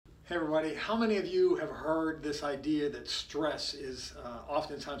Hey everybody, how many of you have heard this idea that stress is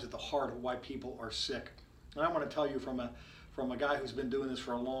oftentimes at the heart of why people are sick? And I want to tell you from a guy who's been doing this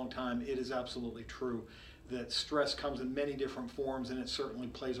for a long time, it is absolutely true that stress comes in many different forms, and it certainly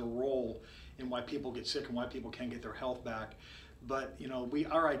plays a role in why people get sick and why people can't get their health back. But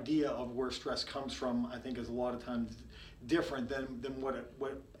our idea of where stress comes from, I think, is a lot of times different than what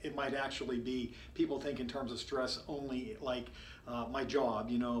it might actually be. People think in terms of stress only like my job,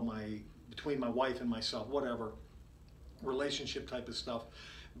 between my wife and myself, whatever, relationship type of stuff.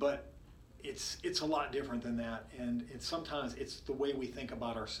 But it's a lot different than that, and sometimes it's the way we think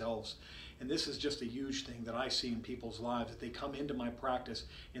about ourselves. And this is just a huge thing that I see in people's lives, that they come into my practice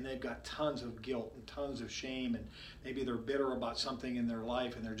and they've got tons of guilt and tons of shame, and maybe they're bitter about something in their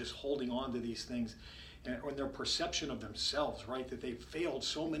life and they're just holding on to these things, or their perception of themselves, right? That they've failed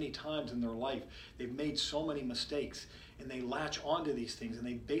so many times in their life, they've made so many mistakes, and they latch onto these things and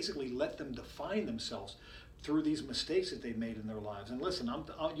they basically let them define themselves through these mistakes that they've made in their lives. And listen,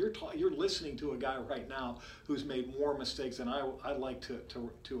 you're listening to a guy right now who's made more mistakes than I like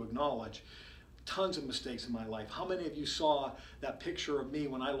to acknowledge. Tons of mistakes in my life. How many of you saw that picture of me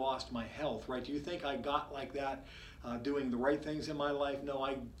when I lost my health, right? Do you think I got like that doing the right things in my life? No,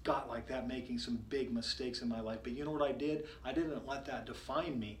 I got like that making some big mistakes in my life. But you know what I did? I didn't let that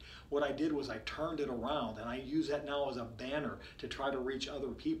define me. What I did was I turned it around, and I use that now as a banner to try to reach other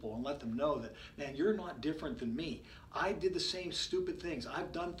people and let them know that, man, you're not different than me. I did the same stupid things.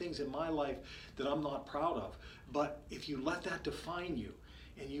 I've done things in my life that I'm not proud of. But if you let that define you,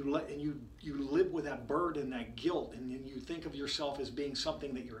 and you live with that burden, that guilt, and then you think of yourself as being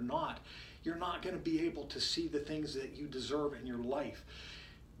something that you're not going to be able to see the things that you deserve in your life.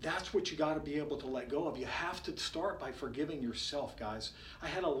 That's what you got to be able to let go of. You have to start by forgiving yourself, guys. I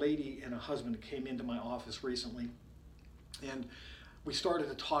had a lady and a husband that came into my office recently, and we started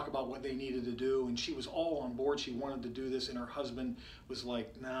to talk about what they needed to do, and she was all on board. She wanted to do this, and her husband was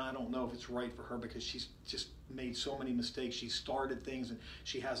like, nah, I don't know if it's right for her because she's just made so many mistakes. She started things and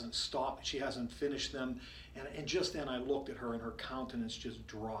she hasn't stopped, she hasn't finished them. And just then I looked at her and her countenance just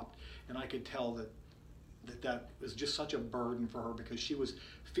dropped, and I could tell that was just such a burden for her because she was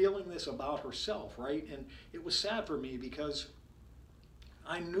feeling this about herself, right? And it was sad for me because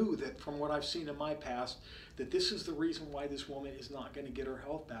I knew that from what I've seen in my past, that this is the reason why this woman is not going to get her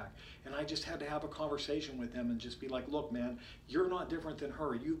health back. And I just had to have a conversation with them and just be like, look, man, you're not different than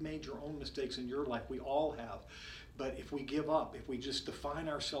her. You've made your own mistakes in your life. We all have. But if we give up, if we just define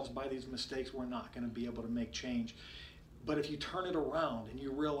ourselves by these mistakes, we're not going to be able to make change. But if you turn it around and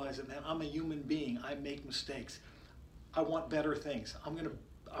you realize that, man, I'm a human being. I make mistakes. I want better things.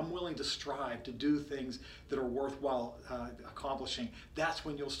 I'm willing to strive to do things that are worthwhile accomplishing. That's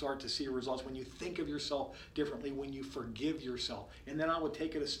when you'll start to see results, when you think of yourself differently, when you forgive yourself. And then I would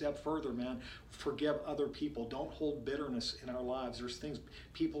take it a step further, man. Forgive other people. Don't hold bitterness in our lives. There's things,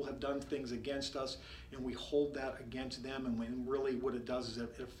 people have done things against us, and we hold that against them, and when really what it does is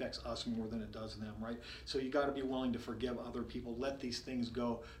it affects us more than it does them, right? So you got to be willing to forgive other people. Let these things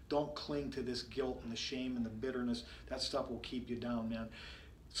go. Don't cling to this guilt and the shame and the bitterness. That stuff will keep you down, man.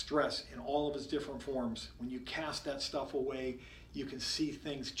 Stress in all of its different forms. When you cast that stuff away, you can see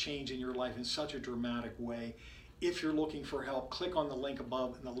things change in your life in such a dramatic way. If you're looking for help, click on the link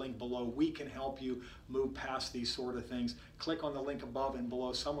above and the link below. We can help you move past these sort of things. Click on the link above and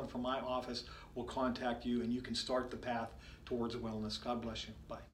below. Someone from my office will contact you, and you can start the path towards wellness. God bless you. Bye.